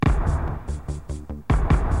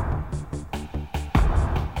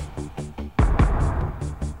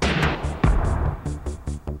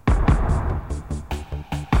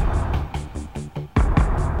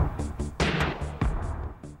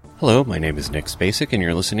Hello, my name is Nick Spacek, and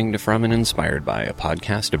you're listening to From and Inspired By, a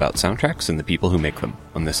podcast about soundtracks and the people who make them.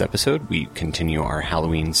 On this episode, we continue our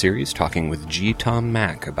Halloween series talking with G. Tom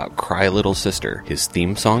Mack about Cry Little Sister, his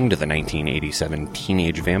theme song to the 1987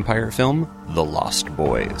 teenage vampire film, The Lost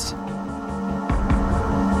Boys. The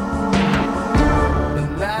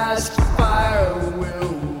last fire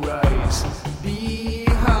will rise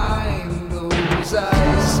behind those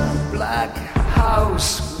eyes. Black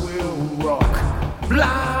house will rock.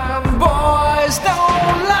 Blind boys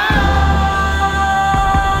don't lie.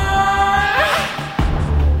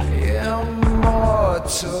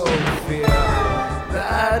 Immortal fear.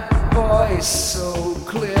 That voice so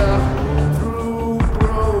clear through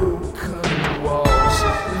broken walls.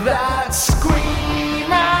 That scream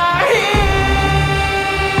I hear.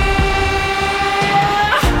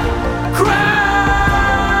 Cry,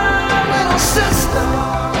 little sister.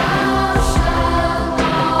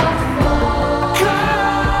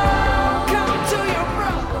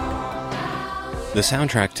 The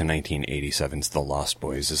soundtrack to 1987's The Lost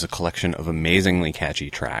Boys is a collection of amazingly catchy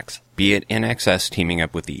tracks, be it INXS teaming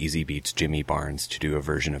up with the Easy Beats' Jimmy Barnes to do a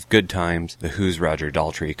version of Good Times, The Who's Roger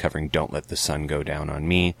Daltrey covering Don't Let the Sun Go Down on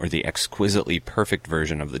Me, or the exquisitely perfect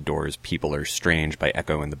version of The Doors' People Are Strange by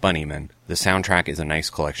Echo and the Bunnymen. The soundtrack is a nice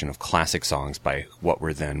collection of classic songs by what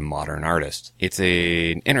were then modern artists. It's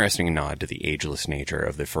an interesting nod to the ageless nature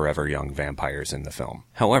of the forever young vampires in the film.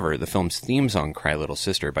 However, the film's theme song Cry Little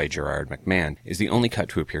Sister by Gerard McMahon is the only cut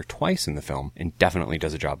to appear twice in the film and definitely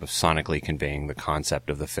does a job of sonically conveying the concept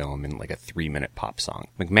of the film in like a 3-minute pop song.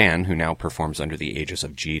 McMahon, who now performs under the aegis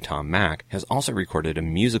of G. Tom Mack, has also recorded a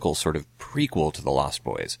musical sort of prequel to The Lost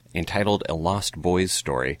Boys. Entitled A Lost Boys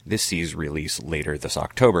Story, this sees release later this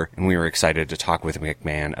October, and we were excited to talk with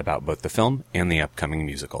McMahon about both the film and the upcoming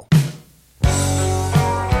musical.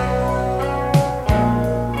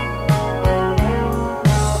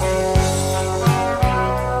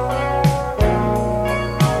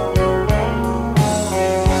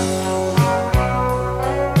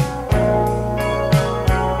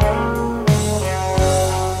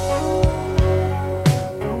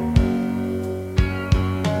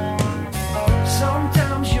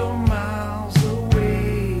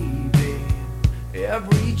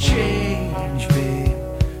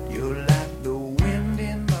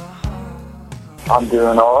 I'm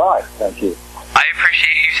doing all right, thank you. I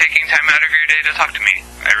appreciate you taking time out of your day to talk to me.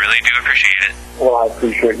 I really do appreciate it. Well, I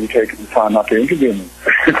appreciate you taking the time out to interview me.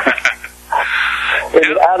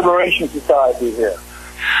 There's an admiration society here.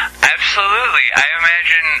 Absolutely. I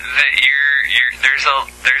imagine that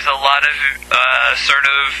there's a lot of sort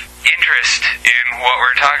of interest in what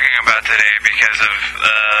we're talking about today because of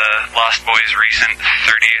Lost Boys' recent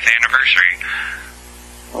 30th anniversary.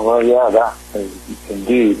 Well, yeah, that is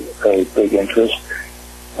indeed a big interest.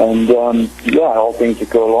 And, all things that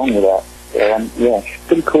go along with that. It's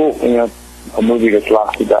pretty cool, a movie that's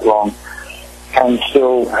lasted that long and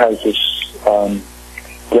still has this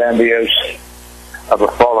grandiose of a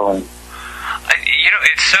following.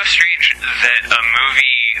 It's so strange that a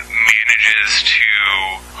movie manages to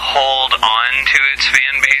hold on to its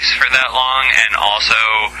fan base for that long and also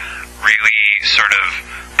really sort of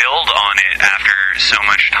build on it after so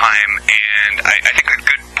much time, and I think a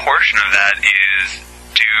good portion of that is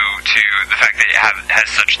due to the fact that it has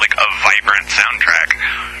such like a vibrant soundtrack.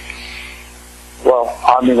 Well,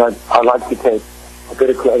 I mean, I like to take a bit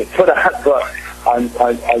of credit for that, but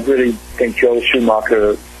I really think Joel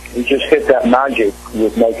Schumacher, he just hit that magic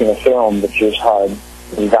with making a film that just had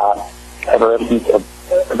that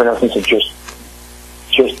evanescence of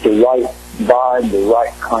just the right vibe, the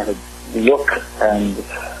right kind of look, and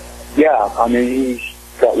he's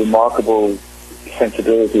got remarkable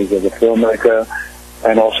sensibilities as a filmmaker,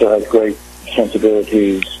 and also has great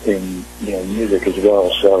sensibilities in music as well.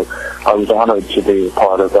 So I was honored to be a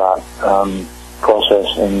part of that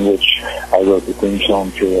process in which I wrote the theme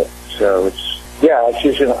song to it. So it's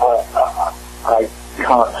just I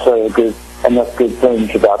can't say enough good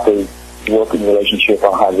things about the working relationship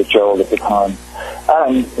I had with Joel at the time,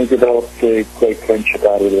 and we developed a great friendship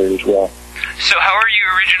out of it as well. So how were you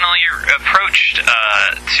originally approached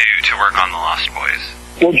to work on The Lost Boys?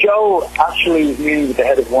 Well, Joel actually was meeting with the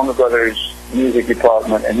head of Warner Brothers music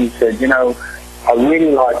department, and he said, I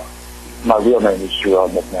really like, my real name is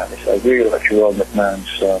Gerard McMahon, so I really like Gerard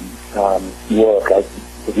McMahon's work.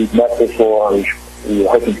 We've met before, we were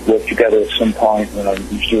hoping to work together at some point when I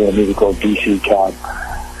was doing a movie called DC Cab.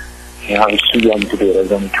 I was too young to do it, I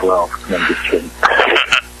was only 12, and I'm just kidding.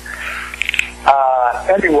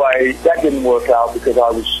 Anyway, that didn't work out because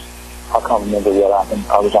I can't remember what happened.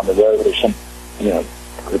 I was on the road or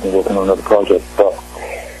could have been working on another project. But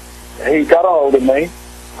he got a hold of me,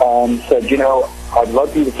 and said, I'd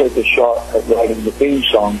love you to take a shot at writing the theme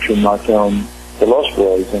song to my film, The Lost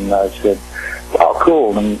Boys. And I said, oh,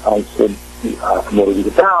 cool. And I said, what is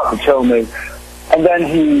it about? He told me. And then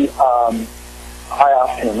I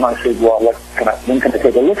asked him, I said, well, when can I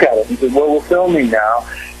take a look at it? He said, well, we're filming now.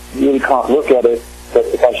 You really can't look at it, but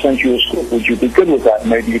if I sent you a script, would you be good with that?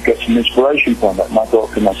 Maybe you'd get some inspiration from it. And I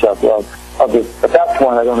thought to myself, well, at that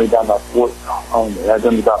point, I'd only done about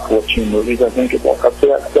 14 movies, I think, up to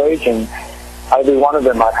that stage, and every one of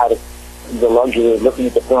them I had the luxury of looking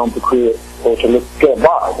at the film to create, or to get a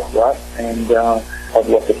vibe, right? And of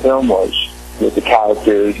what the film was, with the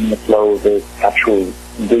characters and the flow of the actual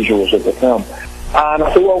visuals of the film. And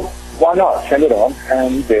I said, well, why not? Send it on,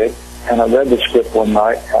 and he did. And I read the script one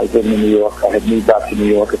night. I was living in New York. I had moved back to New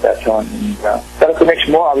York at that time. And then the next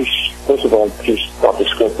morning, first of all, just thought the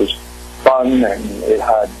script was fun, and it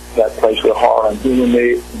had that place where horror and humor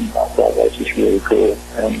meet. And I thought that was just really cool.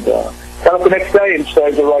 And got up the next day and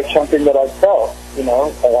started to write something that I felt. I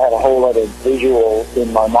had a whole other visual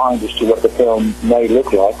in my mind as to what the film may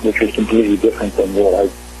look like, which was completely different than what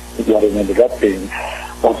it ended up being.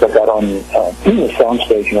 Once I got on the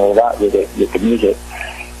soundstage and all that with the music.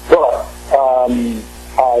 But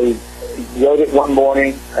I wrote it one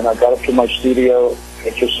morning, and I got up to my studio.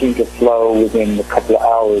 It just seemed to flow within a couple of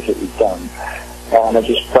hours it was done. And I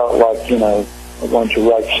just felt like, I wanted to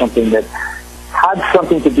write something that had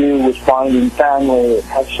something to do with finding family. It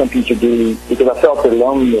had something to do, because I felt the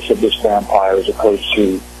loneliness of this vampire as opposed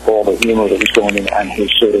to all the humor that was going in, and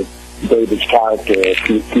his sort of David's character,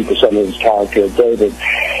 Kiefer Sutherland's character, David,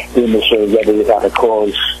 being this sort of rebel without a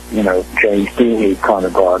cause, James Dean kind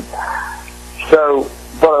of God. So,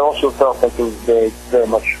 but I also felt like there was very, very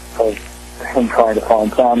much of him trying to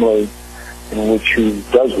find family, which he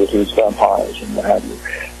does with his vampires and what have you.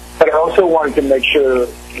 But I also wanted to make sure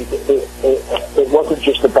it wasn't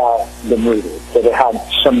just about the movie, that it had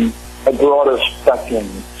a broader spectrum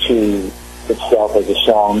to itself as a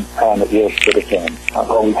song, and it worked for the film. I've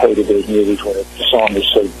always hated those movies where the song is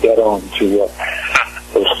so dead on to or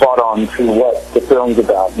spot on to what the film's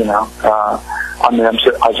about,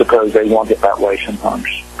 I suppose they want it that way sometimes.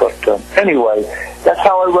 But anyway, that's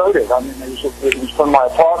how I wrote it. It was from my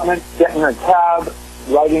apartment, getting in a cab,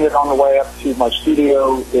 writing it on the way up to my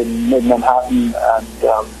studio in mid-Manhattan, and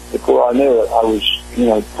before I knew it, I was,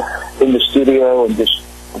 in the studio and just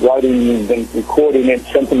writing and then recording it,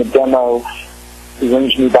 sent him a demo. He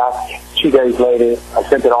rings me back 2 days later. I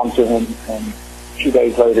sent it on to him, and 2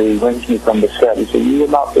 days later he rings me from the set. He said, "You will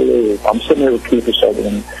not believe it. I'm sitting here with Kiefer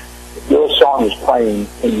Sutherland. Your song is playing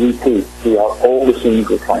in repeat throughout all the scenes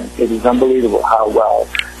we're playing. It is unbelievable how well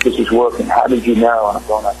this is working. How did you know?" And I'm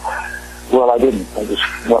going, well, I didn't. I just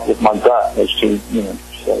went with my gut as to,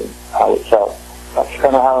 say how it felt. That's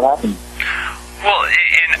kind of how it happened. Well,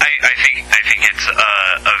 and I think it's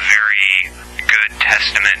a very good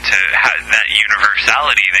testament to that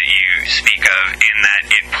universality that you speak of, in that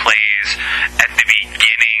it plays at the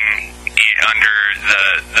beginning under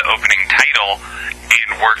the opening title, and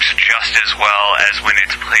works just as well as when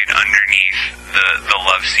it's played underneath the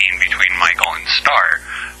love scene between Michael and Star.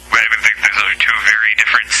 I think those are two very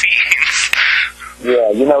different scenes. Yeah,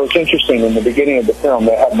 it's interesting. In the beginning of the film,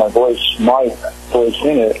 they had my voice in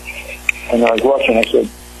it, and I was watching. I said,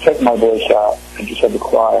 "Take my voice out and just have the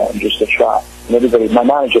choir and just a track." And my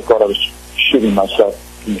manager thought I was shooting myself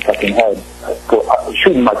in the fucking head,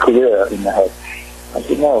 shooting my career in the head. I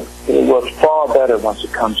said, no, it works far better once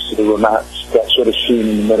it comes to the romance, that sort of scene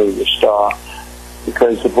in the middle of the Star,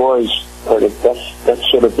 because the boys,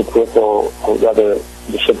 that's sort of the peripheral, or rather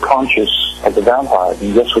the subconscious of the vampire,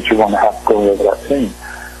 and that's what you want to have going over that scene.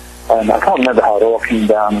 And I can't remember how it all came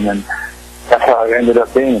down, and then that's how it ended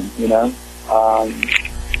up being,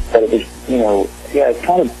 but it was, it's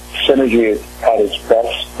kind of synergy at its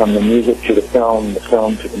best, from the music to the film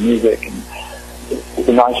to the music, and it'd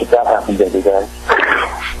be nice if that happened every day.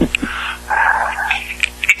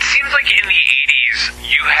 It seems like in the 80s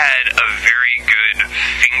you had a very good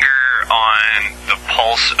finger on the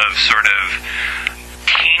pulse of sort of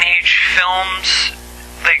teenage films,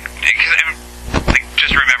 because I'm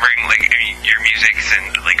just remembering your music's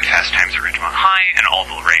in Fast Times at Ridgemont High and All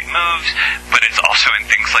the Right Moves, but it's also in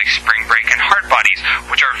things like Spring Break and Hard Bodies,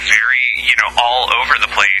 which are very all over the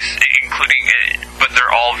place, including but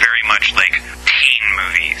they're all very much teen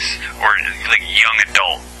movies or young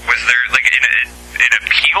adult. Was there an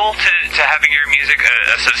appeal to having your music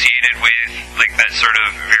associated with that sort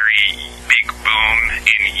of very big boom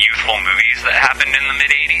in youthful movies that happened in the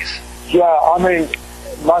mid-80s? Yeah,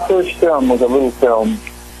 my first film was a little film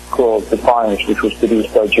called Defiance, which was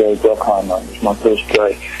produced by Jerry Bruckheimer. It was my first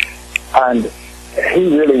play. And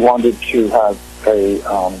he really wanted to have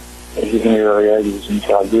he's in the early 80s, and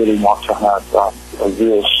so I really want to have a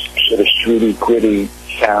real sort of streety, gritty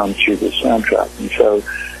sound to the soundtrack. And so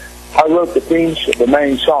I wrote the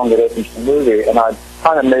main song that opens the movie, and I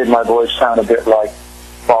kind of made my voice sound a bit like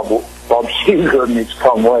Bob Seger meets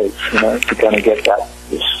Tom Waits, to kind of get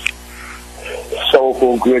this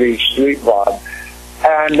soulful, gritty street vibe.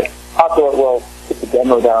 And I thought, well, put the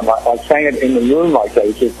demo down. I sang it in the room like that.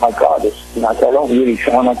 He said, my God, I don't really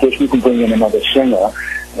sound like this. We can bring in another singer,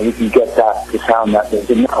 and we can get that to sound that way.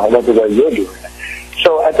 No, I love the way you're doing it.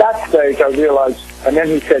 So at that stage, I realized, and then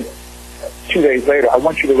he said, 2 days later, I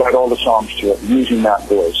want you to write all the songs to it using that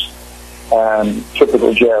voice.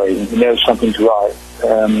 Typical Jerry, he knows something to write,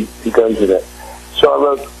 he goes with it. So I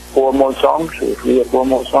wrote 3 or 4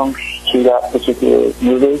 more songs to that particular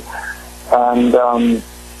movie. And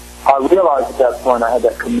I realized at that point I had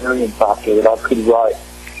that chameleon factor, that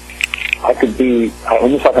I could be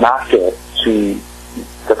almost like an actor to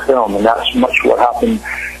the film, and that's much what happened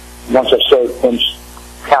once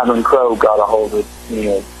Cameron Crowe got a hold of,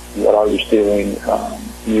 what I was doing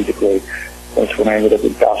musically. That's when I ended up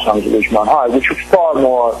with Fast Songs at Ridgemont High, which was far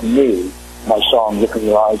more me. My song, Look in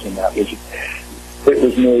Your Eyes, in that it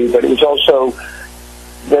was me, but it was also,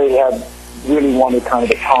 they had really wanted kind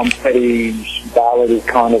of a Tom Petty ballady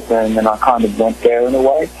kind of thing, and I kind of went there in a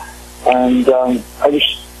way. And I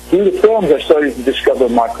just, through the films, I started to discover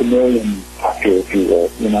my chameleon factor, if you will,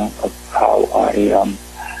 of how I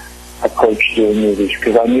approached doing movies,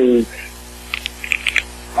 because I knew,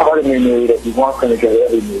 part of me knew that you weren't going to get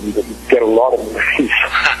every movie, but you could get a lot of movies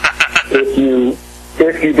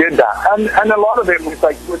if you did that. And a lot of it was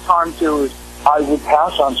like, with time too, I would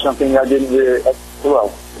pass on something I didn't really,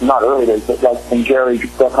 well, not early days, but like when Jerry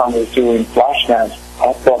Bruckheimer was doing Flashdance,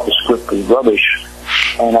 I thought the script was rubbish.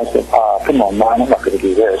 And I said, come on, man, I'm not going to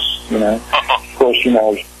do this, Of course,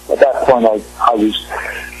 at that point I was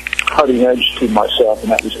cutting edge to myself,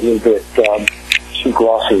 and that was a little bit too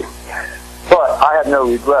glossy. But I had no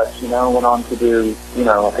regrets, went on to do,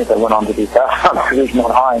 I think I went on to do Fast Times at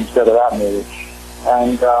Ridgemont High instead of that movie.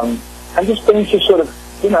 And just things just sort of,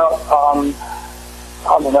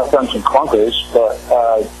 I've done some clunkers, but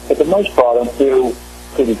for the most part I feel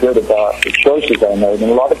pretty good about the choices I made.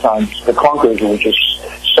 And a lot of times the clunkers were just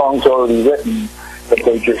songs already written that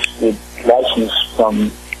they just would license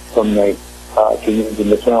from the to use in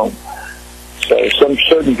the film. So some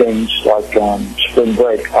certain things like Spring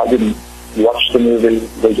Break, I didn't watch the movie,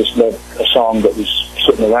 they just made a song that was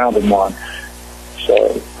sitting around in mine.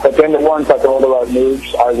 So, but then the ones like All the Right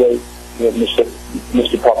Moves, I wrote,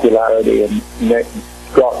 Mr. Popularity, and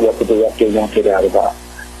got what the director wanted out of that.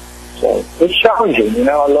 So it's challenging,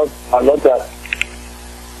 I love that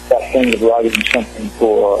thing of writing something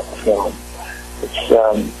for a film. It's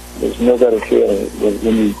there's no better feeling when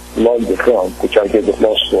you love the film, which I did with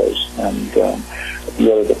Lost Boys and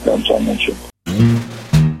the other films I mentioned.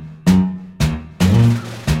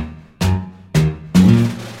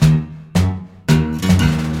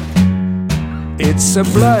 It's a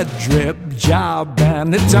blood drip job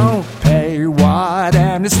and it don't pay what,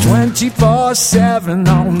 and it's 24/7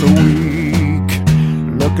 on the week.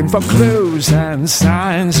 Looking for clues and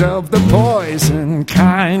signs of the poison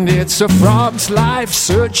kind. It's a frog's life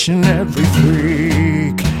searching every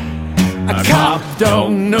freak. A cop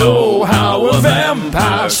don't know how a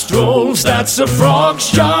vampire strolls. That's a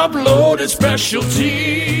frog's job, loaded specialty.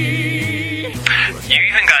 You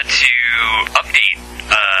even got to update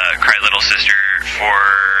Cry Little Sister for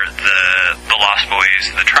the Lost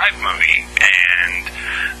Boys, the Tribe movie, and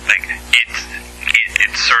like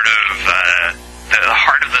it's sort of the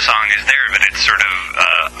heart of the song is there, but it's sort of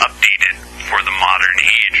updated for the modern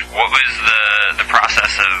age. What was the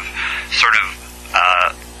process of sort of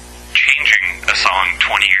changing a song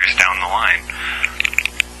 20 years down the line?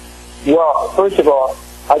 Well, first of all,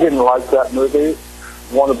 I didn't like that movie.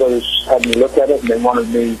 Warner Brothers had me look at it, and they wanted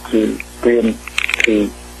me to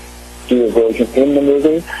do a version in the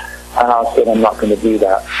movie, and I said I'm not going to do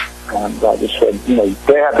that. And I just said,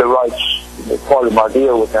 they have the rights. Part of my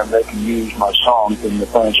deal with them, they can use my song in the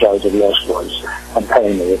franchise of Lost Boys and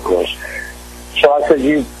pay me, of course. So I said,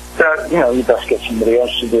 you best get somebody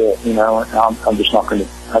else to do it. I'm just not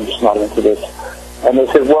into this. And they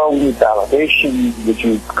said, well, we need validation. Would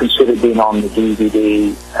you consider being on the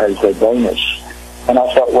DVD as a bonus? And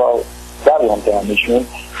I thought, well, that won't damage me.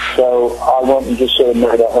 So I went and just sort of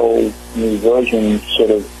made a whole new version,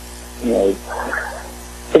 sort of,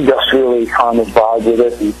 industrially kind of vibe with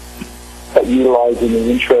it, but utilizing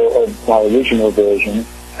the intro of my original version,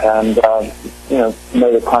 and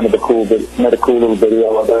made a cool little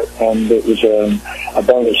video of it, and it was a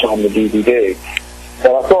bonus on the DVD.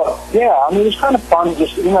 But I thought, it was kind of fun.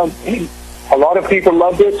 Just, a lot of people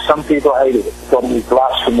loved it. Some people hated it. Thought it was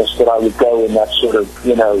blasphemous that I would go in that sort of,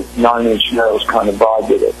 Nine Inch Nails kind of vibe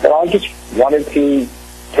with it. But I just wanted to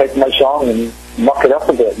take my song and muck it up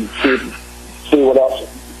a bit and see what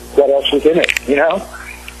else was in it,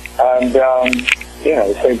 And,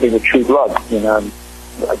 the same thing with True Blood, I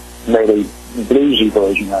made a bluesy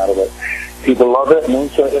version out of it. People love it, and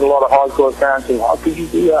also a lot of hardcore fans say, how could you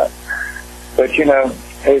do that? But,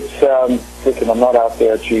 it's, listen, I'm not out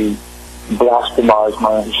there to blasphemize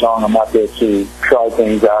my own song. I'm out there to try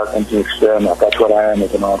things out and to experiment. That's what I am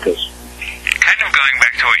as an artist. Kind of going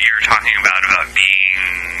back to what you were talking about being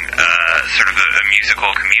sort of a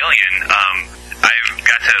musical chameleon, I've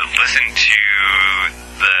got to listen to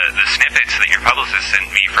the snippets that your publicist sent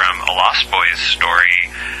me from A Lost Boys story,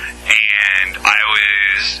 and I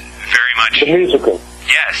was very much... The musical.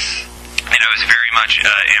 Yes. And I was very much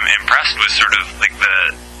impressed with sort of like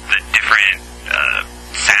the different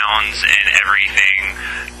sounds and everything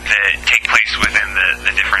that take place within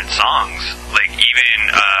the different songs. Like even,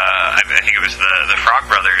 I think it was the Frog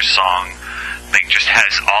Brothers song, like just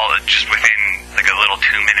has all, just within like a little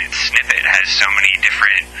 2-minute snippet has so many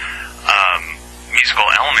different musical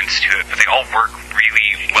elements to it, but they all work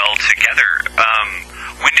really well together.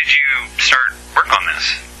 When did you start work on this?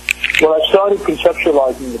 Well, I started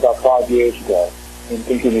conceptualizing it about 5 years ago and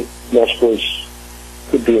thinking that Lost Boys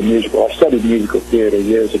could be a musical. I studied musical theater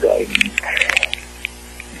years ago. And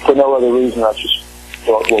for no other reason, I just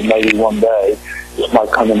thought, well, maybe one day this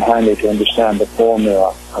might come in handy to understand the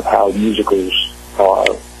formula of how musicals are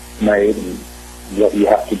made and what you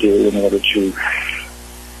have to do in order to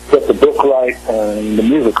get the book right and the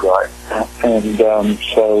music right. And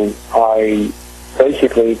so I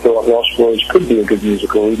basically thought Lost Boys could be a good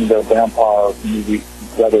musical, even though vampire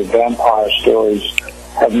stories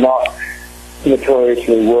have not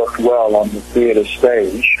notoriously worked well on the theater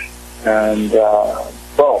stage. And I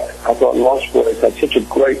thought Lost Boys had such a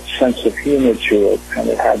great sense of humor to it, and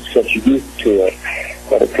it had such youth to it,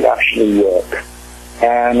 that it could actually work.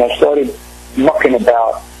 And I started mucking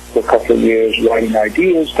about for a couple of years, writing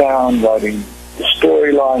ideas down, writing the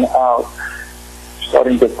storyline out,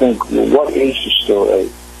 starting to think, well, what is the story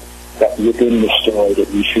that within the story that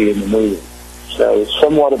we see in the movie? So it's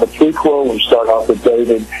somewhat of a prequel. We start off with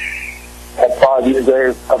David at 5 years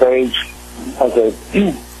of age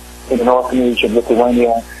in an orphanage in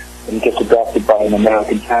Lithuania, and he gets adopted by an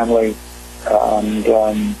American family, and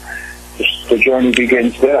the journey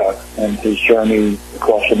begins there, and his journey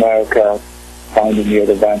across America, finding the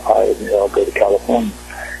other vampires, and they all go to California.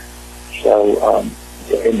 So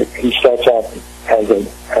he starts out as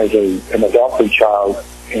an adopted child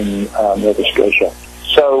in Nova Scotia.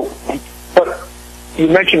 So, but you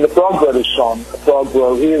mentioned the Frog Brothers song, Frog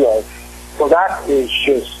Bro Hero. Well, that is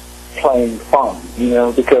just plain fun,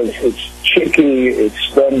 because it's cheeky,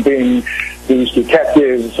 it's them being these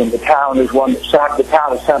detectives, and the town is the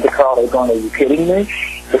town of Santa Clara going, are you kidding me?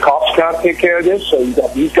 The cops can't take care of this, so you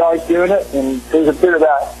got these guys doing it, and there's a bit of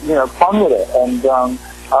that, fun with it. And I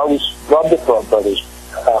always love the Frog Brothers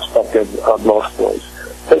aspect of Lost Boys.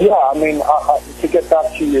 But yeah, to get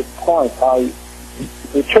back to your point,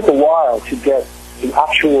 it took a while to get the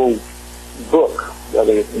actual book,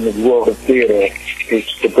 whether it's in the world of theater,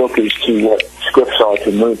 the book is to what scripts are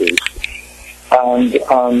to movies. And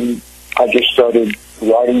I just started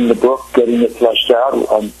writing the book, getting it fleshed out,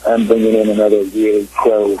 and bringing in another really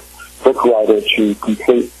pro book writer to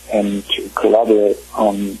complete and to collaborate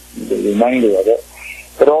on the remainder of it.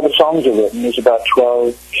 But all the songs are written. There's about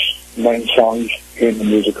 12 main songs in the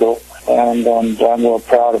musical, and I'm damn well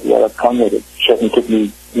proud of what I've come with it. It certainly took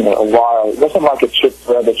me, a while. It wasn't like it took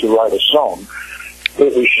forever to write a song.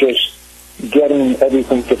 It was just getting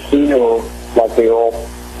everything to feel like they all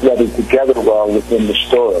threaded together well within the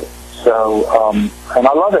story. So, and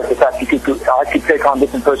I love it. In fact, I could take on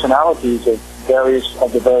different personalities of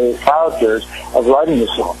the various characters of writing the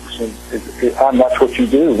songs, and that's what you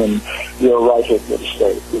do when you're a writer for the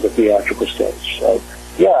stage, for the theatrical stage. So,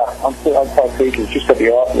 yeah, I'm quite pleased. Just got the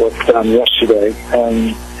artwork done yesterday,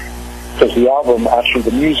 and because the album, actually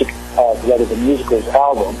the musical's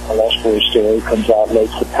album, A Lost Boys Story, comes out late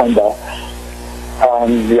September.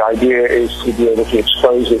 The idea is to be able to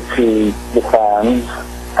expose it to the fans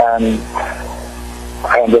and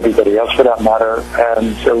everybody else for that matter.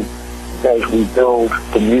 And so as we build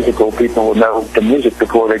the musical, people will know the music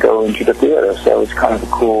before they go into the theater. So it's kind of a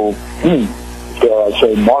cool, dare I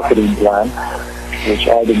say, marketing plan, which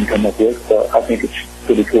I didn't come up with, but I think it's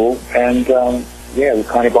pretty cool. And yeah, we're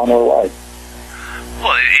kind of on our way.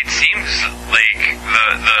 Well, it seems like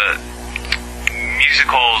the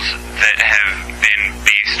musicals that have been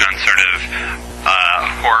on sort of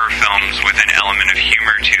horror films with an element of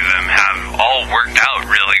humor to them have all worked out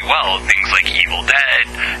really well. Things like Evil Dead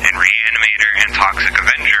and Reanimator and Toxic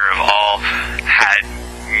Avenger have all had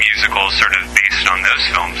musicals sort of based on those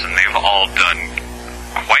films, and they've all done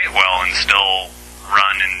quite well and still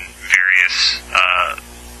run in various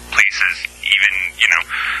places, even,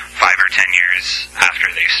 5 or 10 years after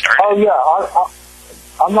they started. Oh yeah,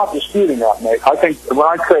 I'm not disputing that, mate. I think when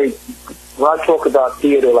I talk about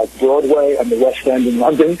theater like Broadway and the West End in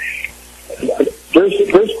London,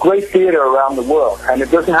 there's great theater around the world, and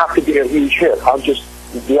it doesn't have to be a huge hit.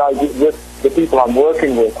 The idea with the people I'm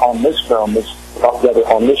working with on this film,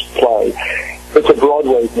 on this play, it's a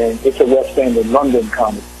Broadway thing, it's a West End in London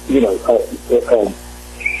kind of,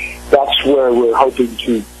 that's where we're hoping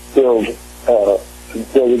to build, where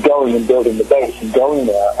we're going and building the base and going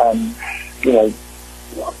there. And,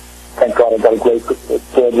 thank God I've got a great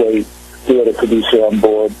Broadway theater producer on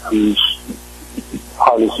board who's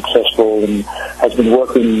highly successful and has been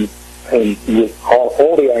working with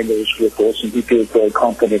all the angles with us, and he feels very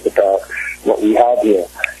confident about what we have here.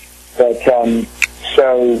 But,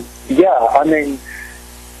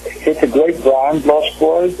 it's a great brand, Lost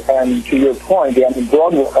Boys, and to your point,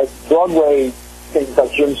 Broadway things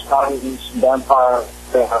like Jim Stein's Vampire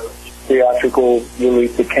theatrical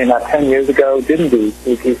release that came out 10 years ago didn't do.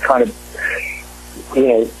 It kind of,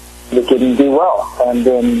 it didn't do well, and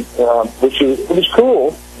then it was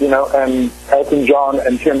cool, and Elton John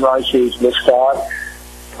and Tim Rice's Lestat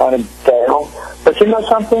kind of failed. But you know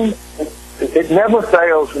something? It never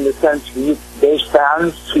fails in the sense that those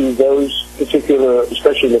fans to those particular,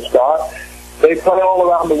 especially Lestat, they play all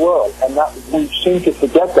around the world, and that we seem to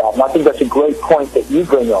forget that. And I think that's a great point that you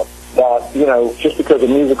bring up. That just because a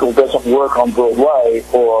musical doesn't work on Broadway,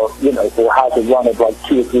 or has a run of like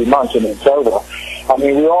 2 or 3 months and it's over. I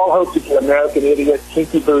mean, we all hope to get American Idiot,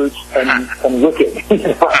 Kinky Boots, and Wicked.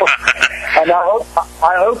 And I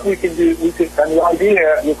hope we can. And the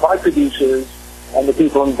idea with my producers and the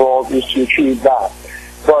people involved is to achieve that.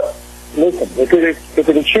 But listen, if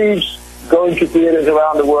it achieves going to theaters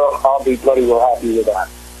around the world, I'll be bloody well happy with that.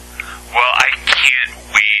 Well, I can't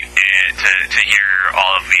wait to hear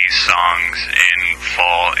all of these songs in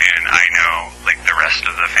full, and I know, like the rest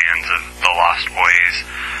of the fans of The Lost Boys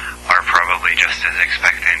are probably just as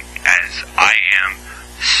expectant as I am.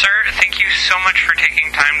 Sir, thank you so much for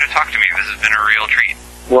taking time to talk to me. This has been a real treat.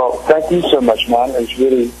 Well, thank you so much, man. It's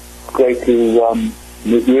really great to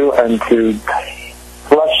meet you and to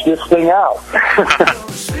flesh this thing out.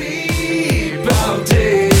 Sleep all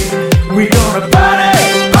day. We gonna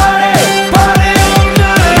party, party, party all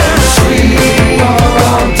night. Sleep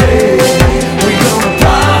all day. We gonna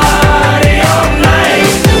party all night.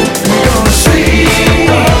 We gonna sleep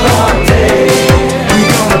all day. We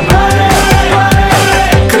gonna party,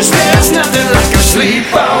 party. 'Cause there's nothing like a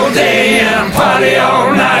sleep all day and party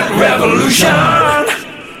all night revolution.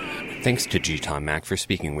 Thanks to G. Tom Mac for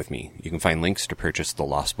speaking with me. You can find links to purchase The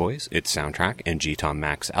Lost Boys, its soundtrack, and G. Tom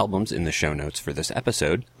Mac's albums in the show notes for this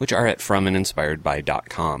episode, which are at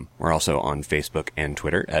fromandinspiredby.com. We're also on Facebook and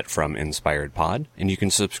Twitter at FromInspiredPod, and you can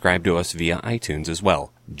subscribe to us via iTunes as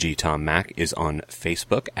well. G. Tom Mac is on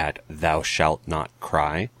Facebook at Thou Shalt Not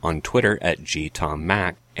Cry, on Twitter at G. Tom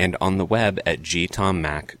Mac, and on the web at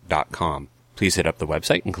gtommac.com. Please hit up the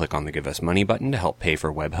website and click on the Give Us Money button to help pay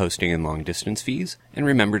for web hosting and long-distance fees, and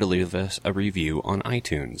remember to leave us a review on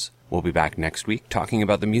iTunes. We'll be back next week talking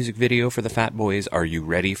about the music video for the Fat Boys' Are You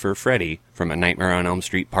Ready for Freddy from A Nightmare on Elm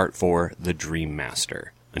Street Part 4, The Dream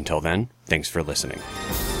Master. Until then, thanks for listening.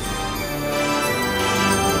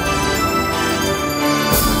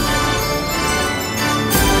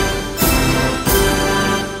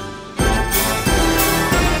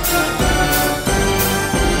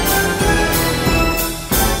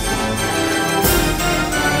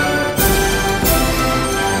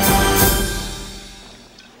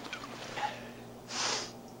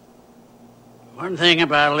 One thing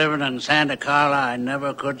about living in Santa Carla I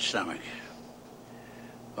never could stomach.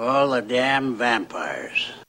 All the damn vampires.